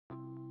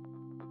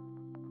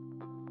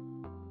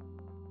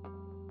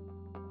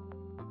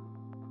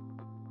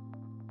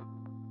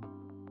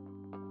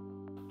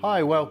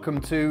Hi,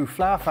 welcome to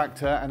Flower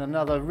Factor and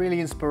another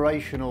really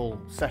inspirational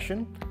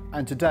session.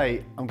 And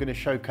today I'm going to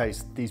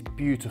showcase these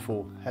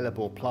beautiful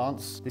Hellebore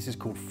plants. This is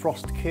called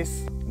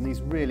FrostKiss, and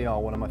these really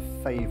are one of my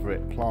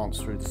favourite plants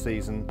through the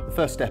season. The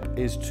first step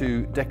is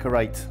to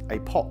decorate a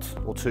pot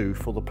or two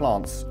for the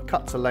plants.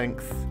 Cut to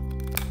length,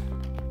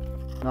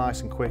 nice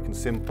and quick and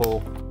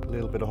simple. A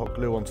little bit of hot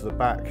glue onto the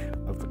back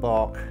of the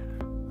bark,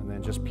 and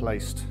then just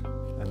placed.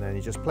 And then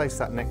you just place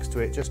that next to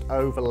it, just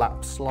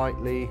overlap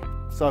slightly.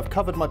 So I've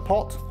covered my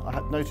pot.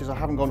 Notice I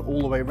haven't gone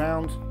all the way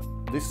around.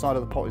 This side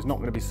of the pot is not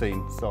going to be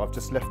seen, so I've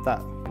just left that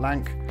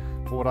blank.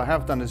 But what I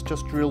have done is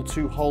just drill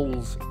 2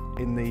 holes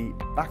in the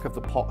back of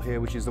the pot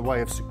here, which is a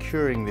way of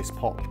securing this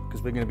pot,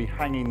 because we're going to be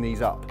hanging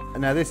these up.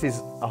 And now this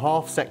is a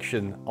half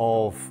section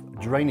of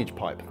drainage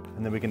pipe,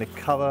 and then we're going to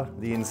cover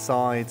the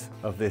inside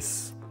of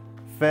this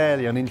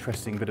fairly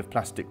uninteresting bit of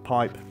plastic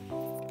pipe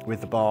with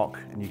the bark,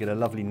 and you get a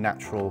lovely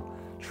natural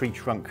tree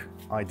trunk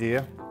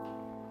idea.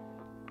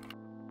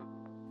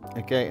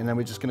 Okay, and then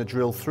we're just going to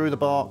drill through the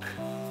bark,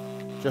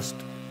 just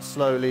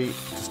slowly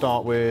to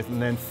start with,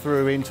 and then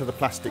through into the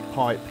plastic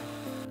pipe.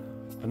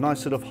 A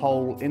nice sort of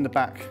hole in the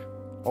back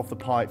of the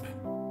pipe.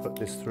 Put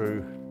this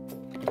through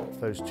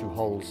those 2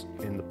 holes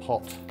in the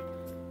pot.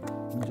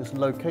 And just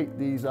locate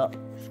these up,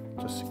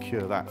 just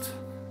secure that.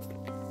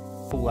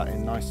 Pull that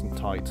in nice and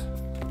tight.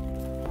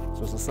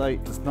 So as I say,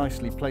 just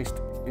nicely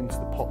placed into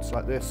the pots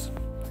like this.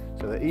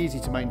 So they're easy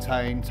to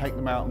maintain. Take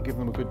them out and give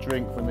them a good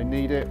drink when they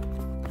need it.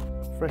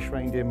 Fresh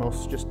reindeer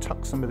moss, just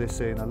tuck some of this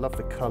in. I love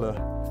the colour.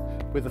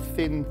 With a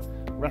thin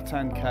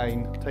rattan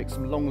cane, take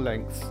some long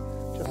lengths,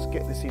 just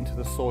get this into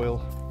the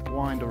soil,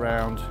 wind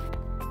around.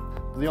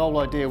 The whole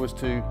idea was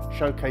to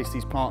showcase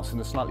these plants in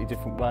a slightly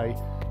different way.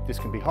 This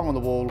can be hung on the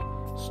wall,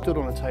 stood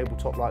on a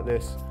tabletop like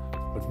this.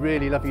 I'd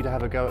really love you to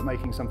have a go at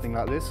making something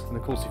like this. And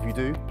of course, if you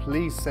do,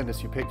 please send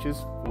us your pictures.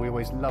 We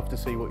always love to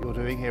see what you're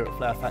doing here at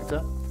Flower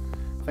Factor.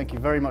 Thank you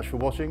very much for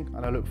watching,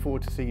 and I look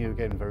forward to seeing you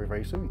again very,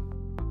 very soon.